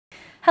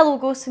Hello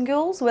ghosts and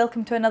ghouls,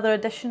 welcome to another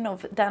edition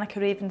of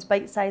Danica Raven's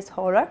Bite-Sized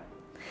Horror.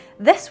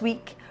 This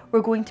week we're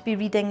going to be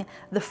reading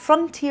The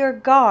Frontier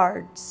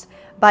Guards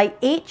by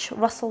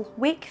H.Russell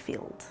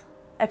Wakefield.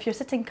 If you're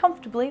sitting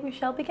comfortably, we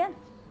shall begin.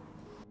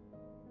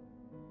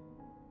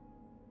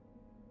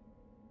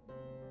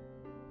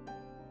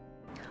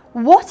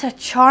 "What a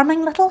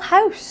charming little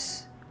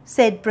house,"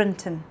 said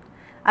Brinton,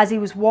 as he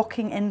was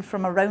walking in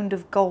from a round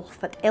of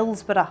golf at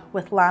Ilsborough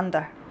with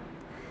Lander.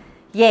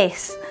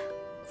 "Yes,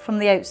 from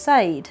the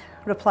outside,"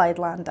 replied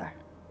Lander.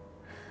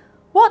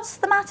 "What's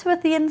the matter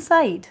with the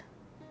inside?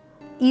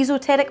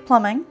 Esoteric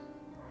plumbing?"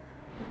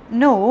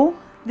 "No,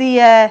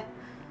 the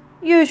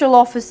usual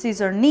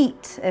offices are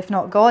neat, if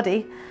not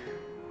gaudy.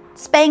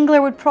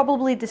 Spengler would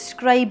probably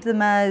describe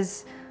them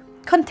as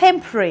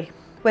contemporary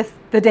with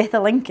the death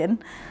of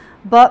Lincoln,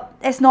 but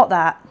it's not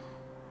that.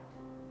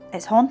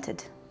 It's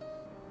haunted."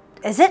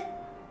 "Is it?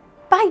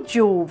 By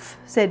Jove,"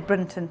 said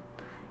Brinton,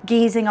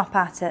 gazing up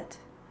at it.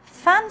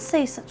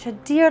 "Fancy such a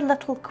dear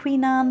little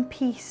Queen Anne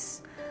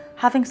piece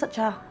having such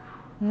a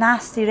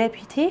nasty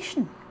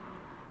reputation.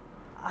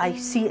 I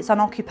see it's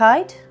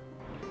unoccupied."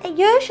 "It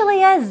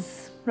usually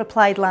is,"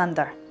 replied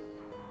Lander.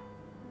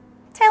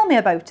 "Tell me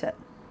about it."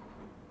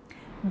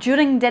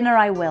 "During dinner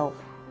I will.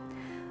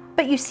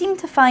 But you seem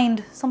to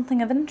find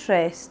something of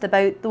interest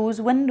about those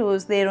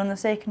windows there on the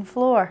second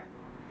floor."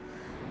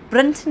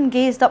 Brinton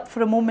gazed up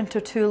for a moment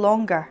or two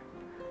longer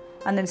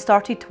and then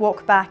started to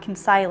walk back in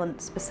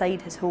silence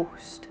beside his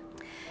host.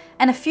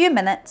 In a few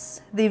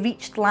minutes they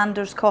reached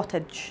Lander's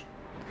cottage.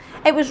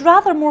 It was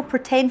rather more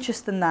pretentious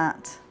than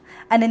that,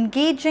 an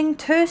engaging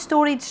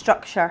two-storied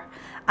structure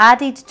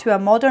added to a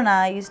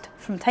modernised,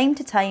 from time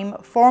to time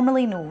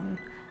formerly known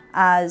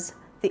as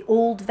the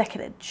Old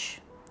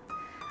Vicarage,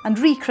 and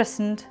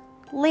rechristened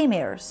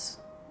Laymare's.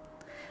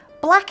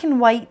 Black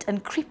and white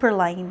and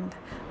creeper-lined,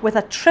 with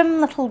a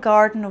trim little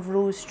garden of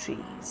rose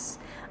trees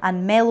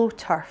and mellow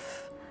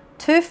turf,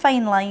 2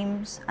 fine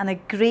limes and a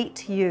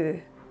great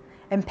yew,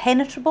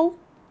 impenetrable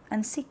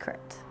and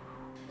secret.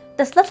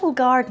 This little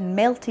garden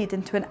melted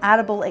into an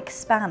arable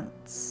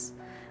expanse,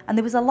 and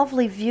there was a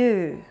lovely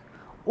view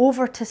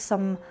over to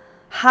some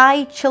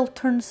high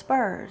Chiltern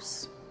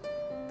spurs.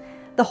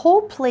 The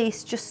whole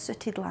place just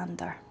suited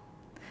Lander,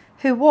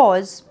 who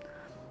was,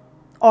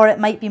 or it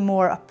might be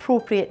more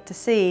appropriate to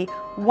say,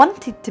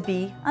 wanted to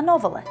be a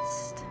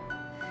novelist.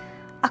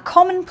 A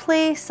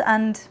commonplace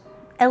and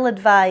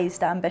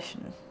ill-advised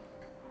ambition.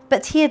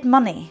 But he had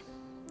money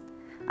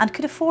and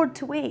could afford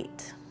to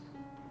wait.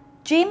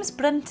 James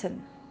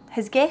Brinton,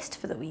 his guest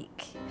for the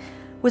week,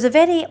 was a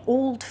very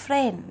old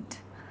friend,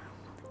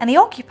 and he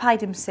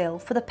occupied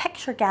himself with a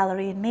picture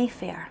gallery in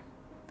Mayfair.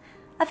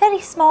 A very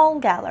small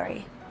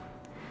gallery.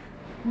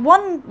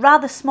 One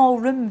rather small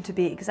room to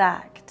be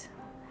exact.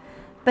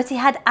 But he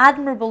had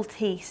admirable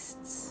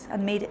tastes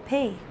and made it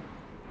pay.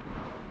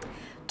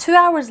 2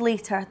 hours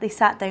later they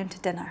sat down to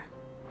dinner.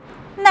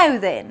 "Now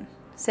then,"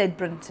 said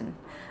Brinton,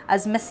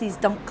 as Mrs.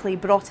 Dunkley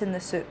brought in the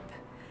soup,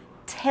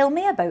 "tell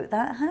me about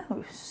that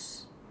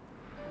house."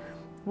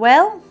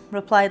 "Well,"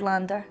 replied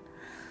Lander,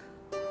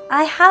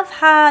 "I have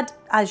had,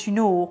 as you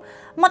know,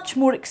 much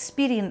more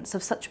experience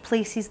of such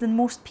places than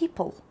most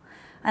people,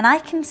 and I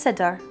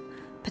consider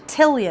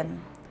Petilion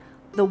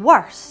the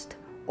worst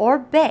or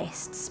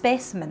best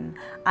specimen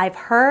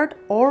I've heard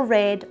or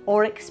read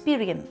or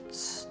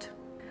experienced.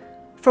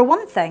 For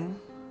one thing,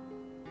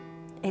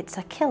 it's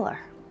a killer.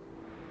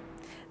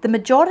 The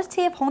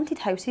majority of haunted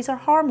houses are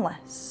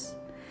harmless.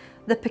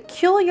 The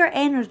peculiar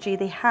energy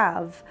they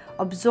have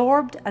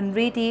absorbed and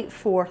radiate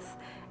forth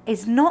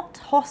is not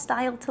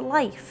hostile to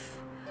life,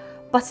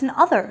 but in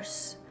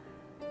others,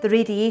 the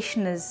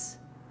radiation is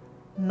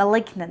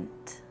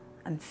malignant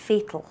and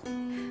fatal.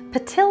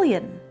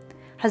 Petilion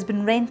has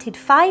been rented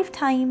 5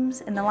 times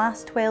in the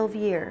last 12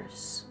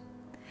 years.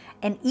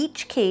 In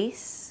each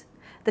case,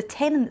 the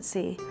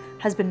tenancy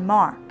has been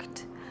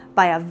marked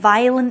by a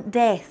violent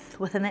death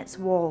within its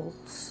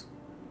walls.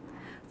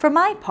 For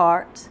my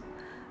part,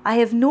 I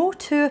have no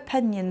two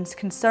opinions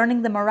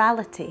concerning the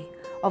morality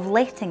of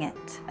letting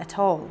it at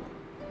all.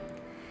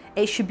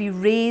 It should be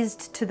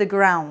razed to the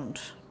ground.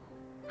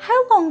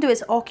 How long do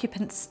its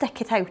occupants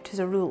stick it out as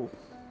a rule?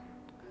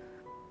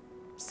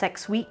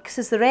 6 weeks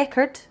is the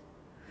record,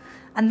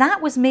 and that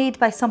was made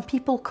by some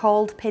people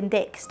called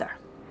Pendexter.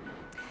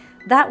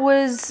 That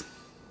was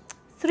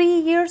 3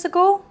 years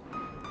ago.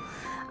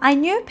 I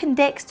knew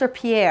Pendexter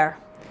Pierre,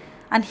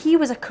 and he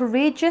was a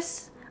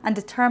courageous and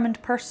determined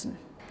person.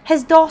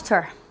 His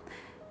daughter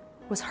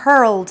was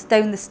hurled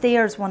down the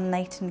stairs one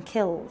night and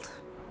killed.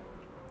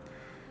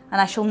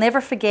 And I shall never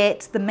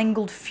forget the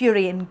mingled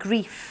fury and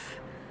grief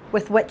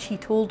with which he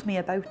told me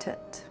about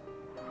it.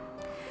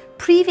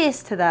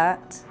 Previous to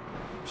that,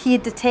 he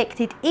had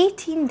detected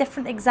 18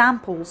 different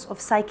examples of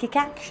psychic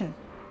action,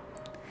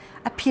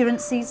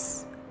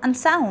 appearances and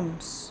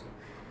sounds,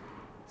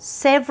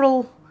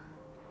 several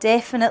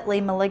definitely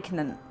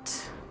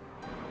malignant.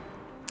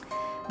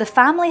 The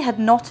family had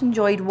not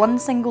enjoyed one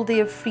single day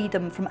of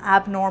freedom from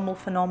abnormal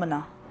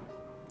phenomena.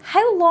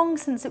 "How long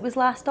since it was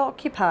last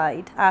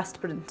occupied?" asked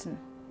Brinton.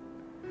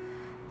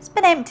 It's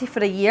been empty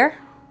for a year,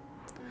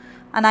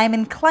 and I'm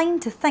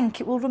inclined to think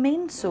it will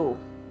remain so.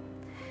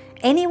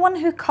 Anyone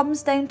who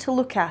comes down to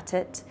look at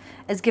it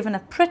is given a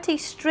pretty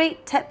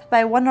straight tip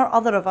by one or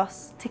other of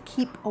us to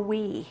keep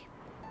away.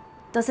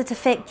 Does it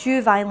affect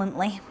you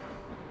violently?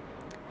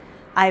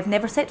 I've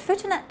never set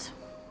foot in it.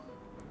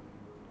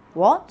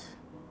 What?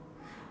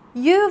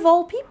 You of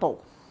all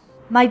people?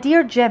 My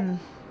dear Jim,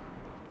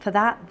 for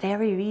that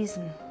very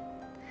reason.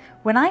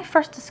 When I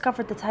first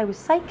discovered that I was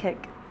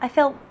psychic, I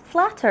felt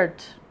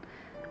flattered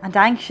and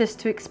anxious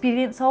to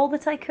experience all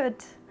that I could.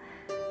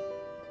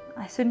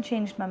 I soon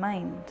changed my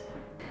mind.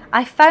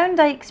 I found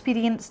I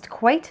experienced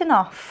quite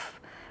enough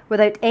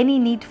without any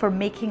need for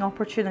making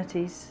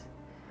opportunities.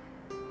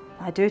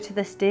 I do to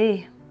this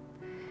day.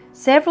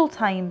 Several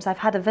times I've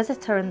had a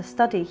visitor in the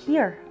study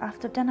here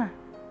after dinner.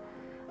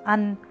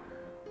 An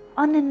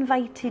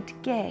uninvited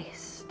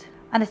guest.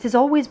 And it has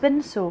always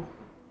been so.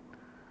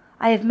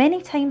 I have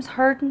many times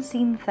heard and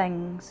seen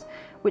things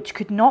which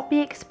could not be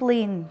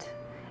explained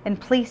in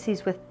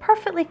places with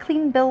perfectly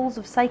clean bills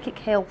of psychic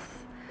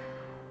health,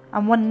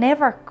 and one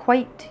never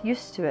quite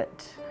used to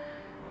it.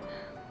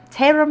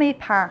 Terror may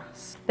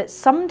pass, but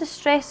some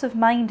distress of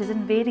mind is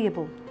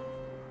invariable.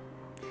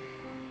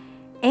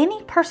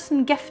 Any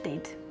person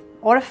gifted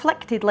or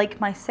afflicted like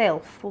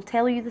myself will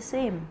tell you the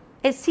same.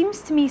 It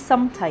seems to me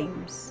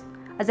sometimes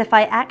as if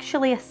I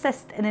actually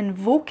assist in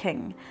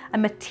invoking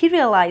and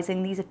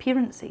materialising these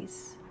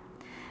appearances,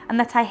 and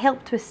that I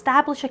help to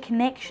establish a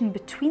connection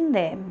between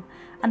them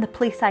and the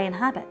place I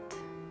inhabit.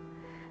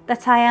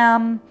 That I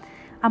am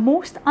a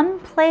most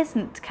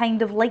unpleasant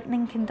kind of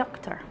lightning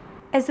conductor.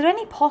 Is there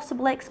any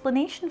possible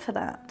explanation for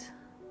that?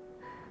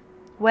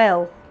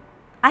 Well,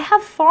 I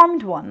have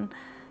formed one,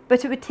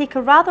 but it would take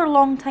a rather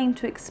long time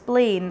to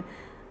explain,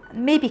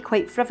 maybe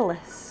quite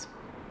frivolous.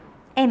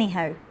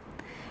 Anyhow,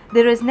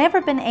 there has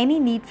never been any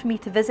need for me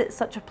to visit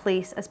such a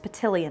place as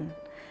Petilion,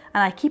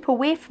 and I keep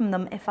away from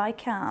them if I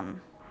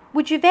can.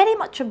 Would you very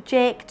much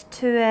object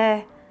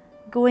to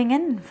going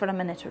in for a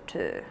minute or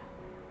two?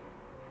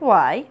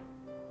 Why?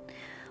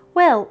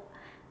 Well,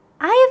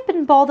 I have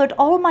been bothered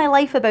all my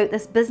life about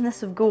this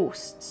business of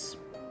ghosts.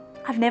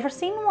 I've never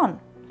seen one.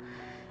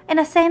 In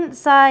a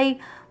sense, I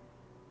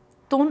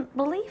don't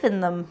believe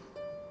in them.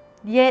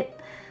 Yet,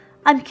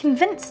 I'm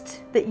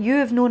convinced that you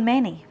have known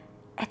many.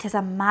 It is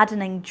a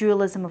maddening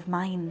dualism of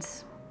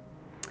minds.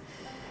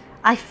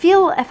 I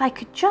feel if I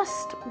could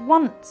just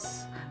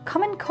once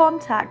come in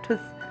contact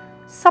with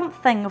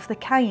something of the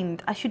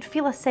kind, I should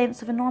feel a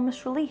sense of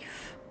enormous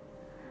relief.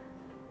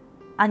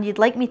 And you'd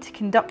like me to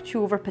conduct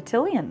you over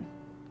Petilion?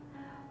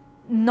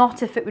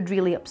 Not if it would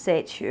really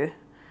upset you.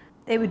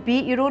 It would be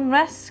at your own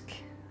risk,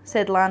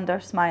 said Lander,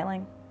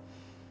 smiling.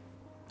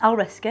 I'll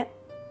risk it.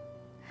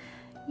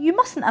 You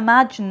mustn't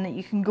imagine that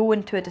you can go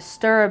into a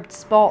disturbed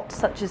spot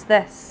such as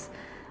this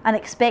and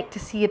expect to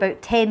see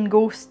about 10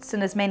 ghosts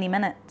in as many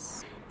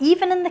minutes.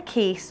 Even in the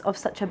case of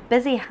such a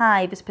busy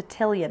hive as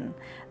Petilion,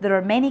 there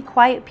are many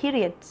quiet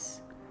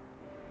periods.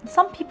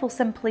 Some people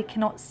simply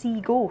cannot see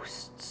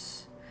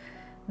ghosts.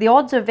 The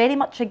odds are very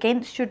much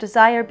against your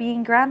desire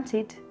being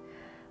granted.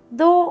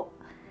 Though,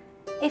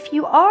 if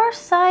you are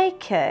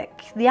psychic,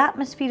 the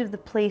atmosphere of the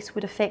place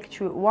would affect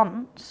you at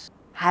once.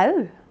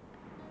 How?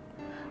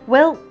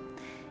 Well,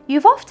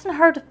 you've often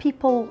heard of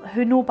people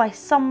who know by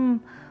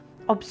some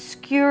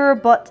obscure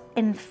but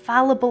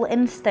infallible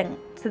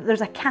instinct that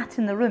there's a cat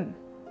in the room.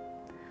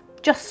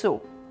 Just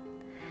so.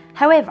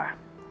 However,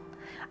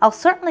 I'll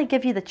certainly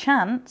give you the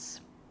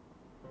chance.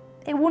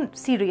 It won't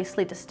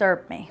seriously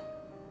disturb me.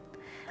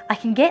 I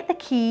can get the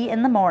key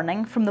in the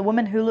morning from the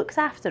woman who looks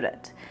after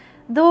it,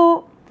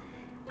 though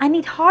I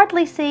need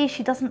hardly say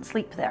she doesn't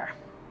sleep there.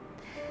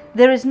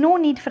 There is no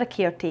need for a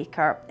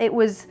caretaker. It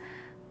was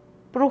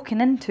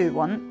broken into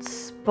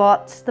once,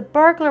 but the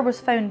burglar was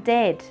found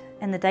dead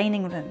in the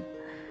dining room,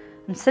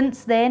 and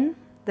since then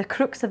the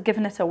crooks have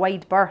given it a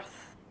wide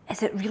berth.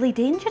 Is it really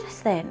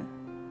dangerous then?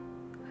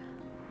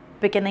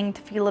 Beginning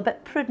to feel a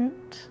bit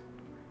prudent?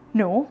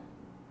 No,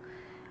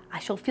 I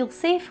shall feel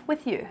safe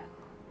with you.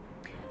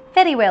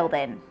 Very well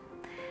then.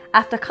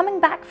 After coming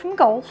back from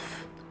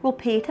golf, we'll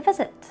pay it a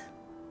visit.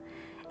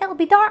 It'll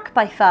be dark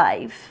by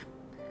 5.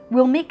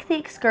 We'll make the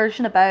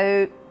excursion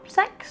about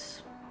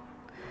 6.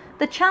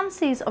 The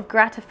chances of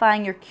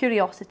gratifying your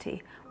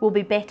curiosity will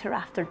be better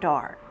after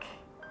dark.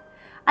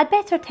 I'd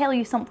better tell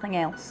you something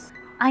else.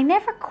 I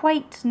never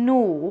quite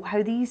know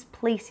how these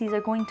places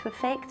are going to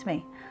affect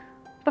me.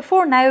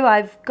 Before now,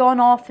 I've gone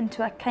off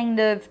into a kind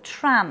of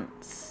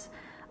trance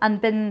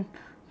and been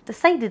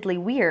decidedly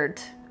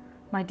weird,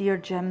 my dear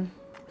Jim.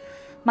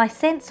 My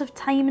sense of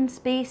time and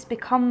space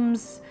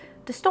becomes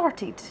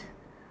distorted.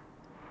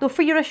 Though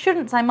for your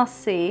assurance, I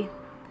must say,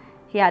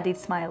 he added,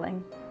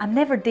 smiling, I'm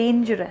never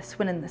dangerous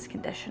when in this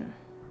condition.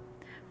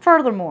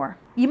 Furthermore,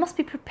 you must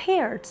be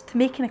prepared to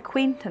make an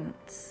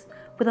acquaintance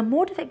with a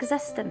mode of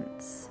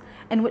existence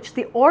in which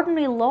the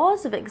ordinary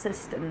laws of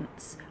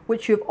existence,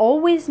 which you've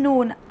always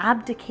known,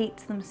 abdicate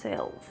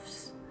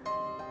themselves.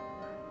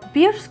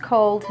 Bierce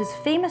called his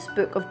famous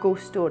book of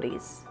ghost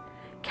stories,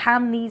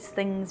 Can These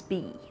Things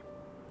Be?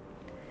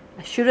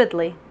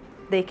 Assuredly,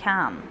 they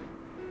can.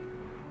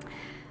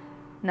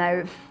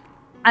 Now,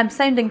 I'm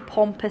sounding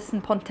pompous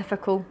and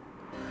pontifical,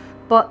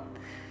 but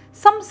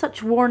some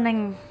such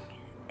warning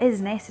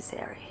is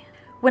necessary.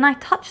 When I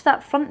touch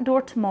that front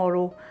door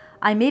tomorrow,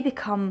 I may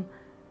become,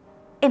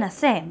 in a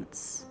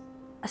sense,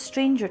 a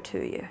stranger to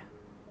you.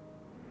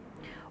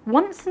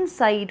 Once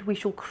inside, we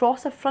shall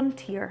cross a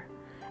frontier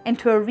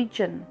into a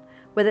region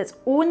with its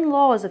own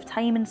laws of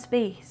time and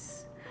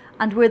space,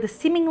 and where the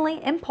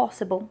seemingly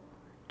impossible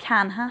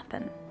can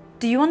happen.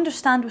 Do you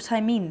understand what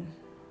I mean,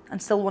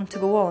 and still want to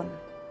go on?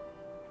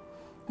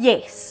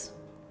 Yes,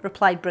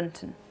 replied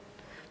Brinton,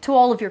 to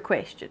all of your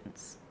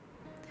questions.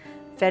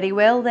 Very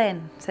well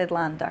then, said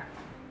Lander.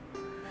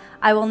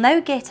 I will now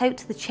get out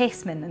the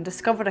chessmen and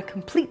discover a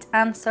complete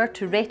answer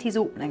to Retty's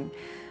opening,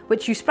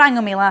 which you sprang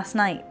on me last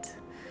night.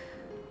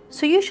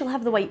 So you shall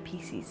have the white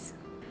pieces.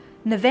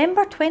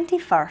 November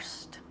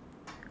 21st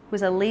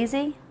was a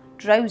lazy,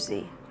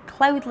 drowsy,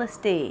 cloudless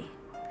day,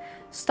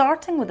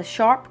 starting with a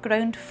sharp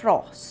ground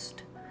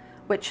frost,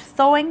 which,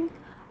 thawing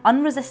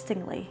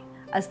unresistingly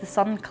as the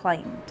sun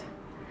climbed,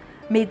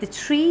 made the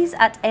trees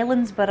at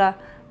Ellensborough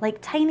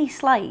like tiny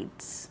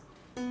slides.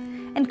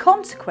 In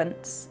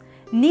consequence,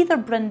 neither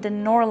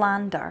Brindon nor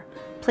Lander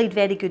played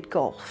very good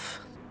golf.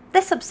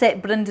 This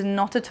upset Brindon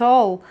not at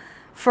all,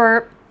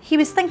 for he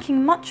was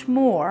thinking much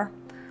more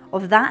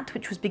of that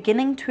which was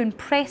beginning to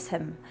impress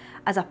him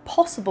as a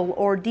possible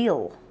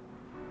ordeal.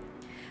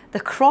 The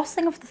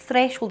crossing of the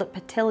threshold at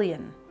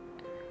Petilion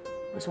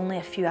was only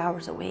a few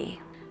hours away.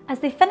 As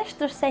they finished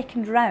their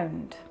second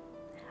round,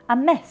 a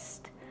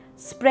mist,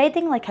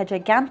 spreading like a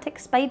gigantic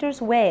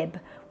spider's web,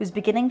 was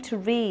beginning to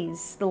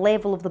raise the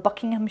level of the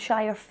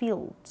Buckinghamshire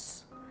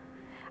fields.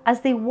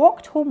 As they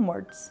walked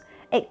homewards,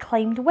 it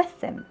climbed with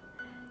them,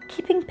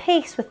 keeping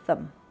pace with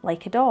them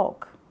like a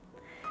dog,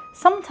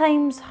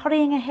 sometimes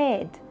hurrying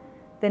ahead,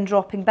 then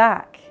dropping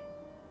back,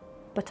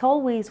 but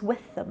always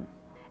with them.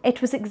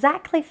 It was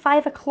exactly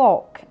 5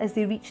 o'clock as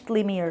they reached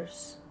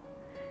Lemere's.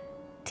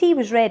 Tea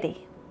was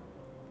ready.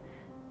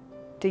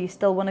 Do you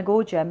still want to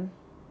go, Jim?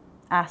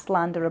 Asked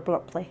Lander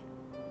abruptly.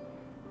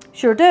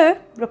 Sure do,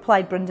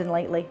 replied Brindon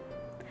lightly.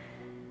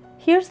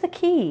 Here's the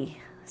key,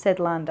 said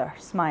Lander,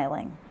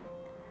 smiling.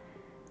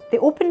 The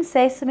open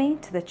sesame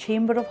to the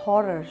Chamber of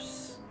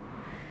Horrors.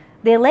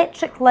 The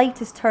electric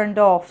light is turned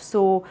off,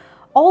 so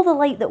all the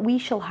light that we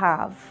shall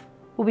have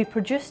will be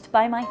produced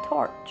by my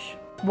torch.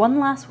 One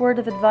last word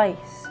of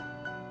advice.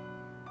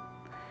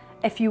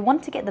 If you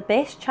want to get the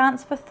best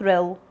chance of a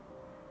thrill,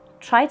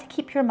 try to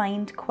keep your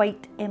mind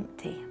quite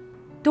empty.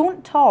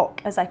 Don't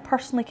talk as I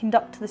personally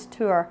conduct this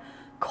tour.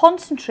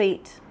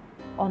 Concentrate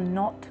on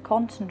not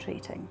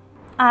concentrating.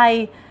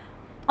 I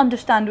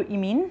understand what you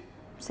mean,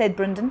 said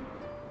Brindon.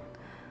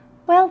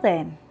 Well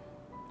then,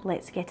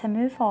 let's get a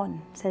move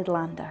on, said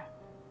Lander.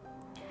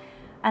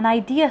 An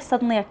idea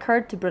suddenly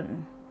occurred to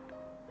Brindon.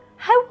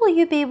 How will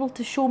you be able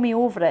to show me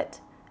over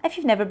it if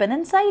you've never been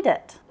inside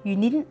it? You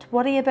needn't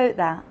worry about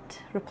that,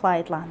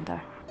 replied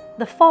Lander.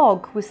 The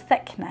fog was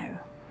thick now,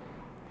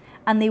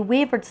 and they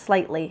wavered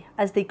slightly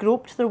as they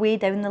groped their way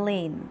down the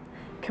lane,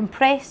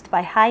 compressed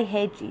by high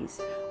hedges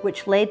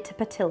which led to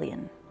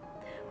Petilion.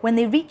 When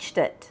they reached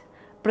it,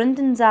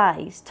 Brindon's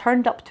eyes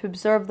turned up to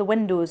observe the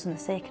windows on the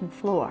second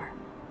floor,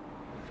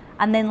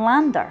 and then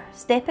Lander,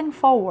 stepping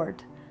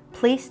forward,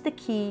 placed the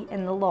key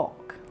in the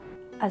lock.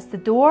 As the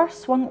door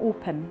swung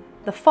open,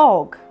 the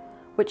fog,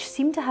 which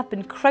seemed to have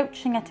been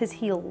crouching at his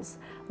heels,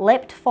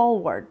 leapt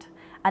forward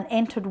and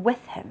entered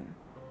with him,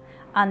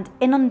 and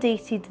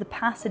inundated the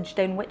passage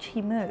down which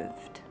he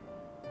moved.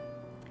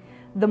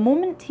 The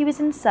moment he was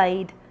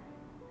inside,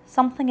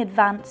 something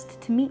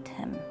advanced to meet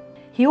him.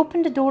 He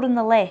opened a door on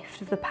the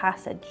left of the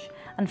passage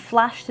and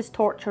flashed his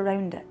torch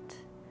around it.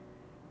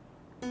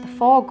 The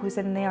fog was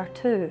in there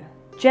too.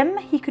 Jim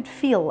he could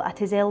feel at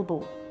his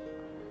elbow.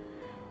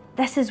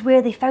 This is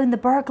where they found the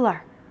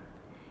burglar.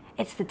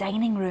 It's the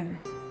dining room.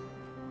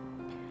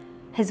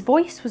 His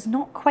voice was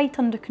not quite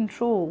under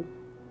control.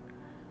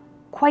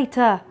 Quite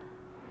a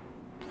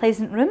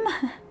pleasant room.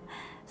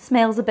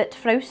 Smells a bit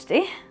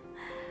frosty.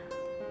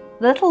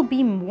 The little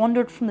beam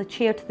wandered from the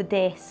chair to the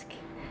desk,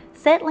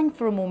 settling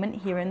for a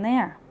moment here and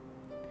there.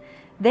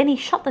 Then he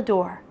shut the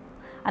door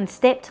and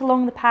stepped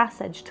along the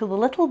passage till the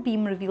little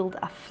beam revealed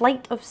a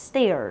flight of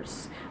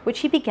stairs which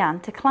he began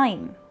to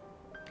climb.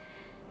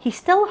 He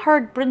still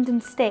heard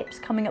Brindon's steps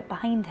coming up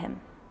behind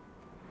him.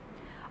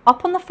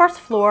 Up on the first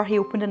floor he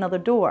opened another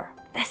door.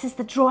 This is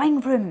the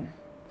drawing room,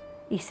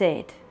 he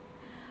said.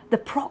 The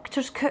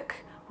proctor's cook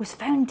was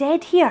found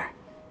dead here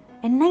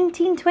in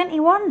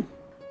 1921.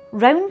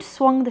 Round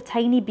swung the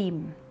tiny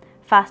beam,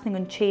 fastening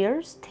on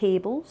chairs,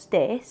 tables,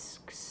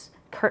 desks,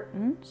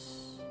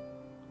 curtains.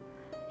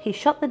 He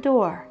shut the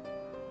door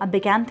and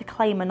began to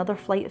climb another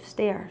flight of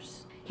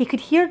stairs. He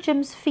could hear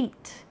Jim's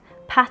feet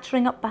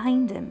pattering up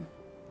behind him.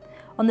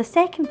 On the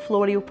second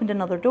floor he opened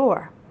another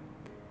door.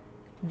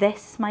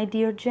 This, my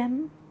dear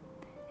Jim,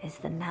 is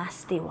the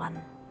nasty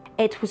one.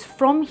 It was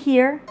from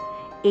here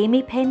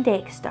Amy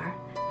Pendexter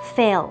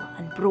fell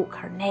and broke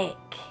her neck.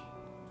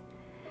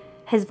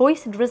 His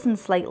voice had risen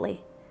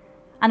slightly,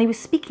 and he was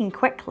speaking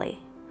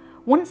quickly.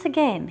 Once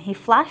again, he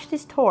flashed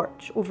his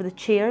torch over the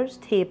chairs,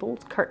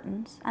 tables,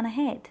 curtains, and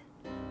ahead.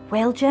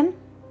 "Well, Jim,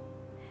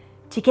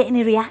 do you get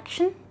any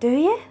reaction, do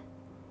you?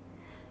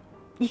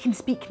 You can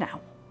speak now."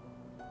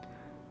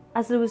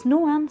 As there was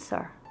no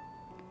answer,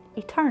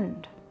 he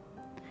turned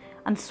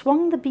and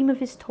swung the beam of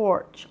his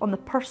torch on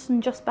the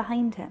person just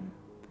behind him.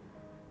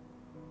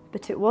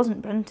 But it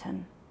wasn't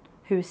Brinton,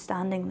 who was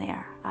standing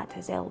there at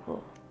his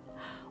elbow.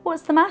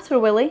 "What's the matter,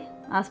 Willie?"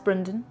 asked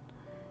Brinton.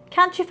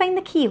 "Can't you find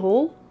the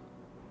keyhole?"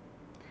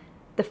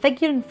 The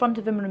figure in front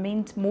of him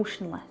remained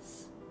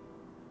motionless.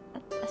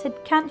 "I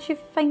said, can't you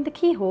find the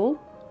keyhole?"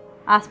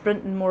 asked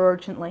Brinton more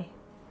urgently.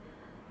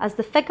 As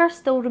the figure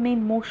still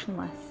remained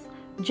motionless,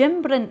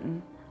 Jim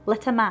Brinton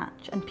lit a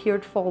match and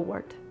peered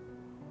forward.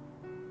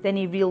 Then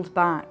he reeled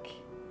back.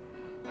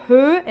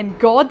 "Who in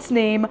God's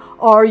name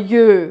are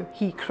you?"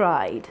 he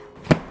cried.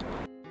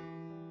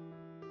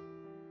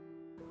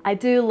 I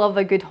do love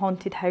a good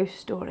haunted house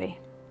story.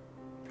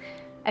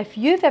 If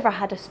you've ever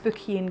had a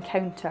spooky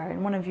encounter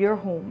in one of your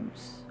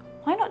homes,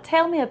 why not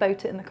tell me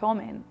about it in the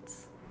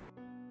comments?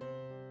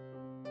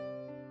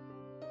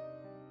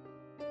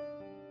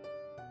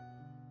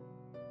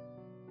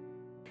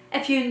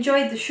 If you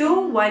enjoyed the show,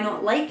 why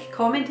not like,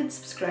 comment and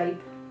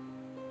subscribe?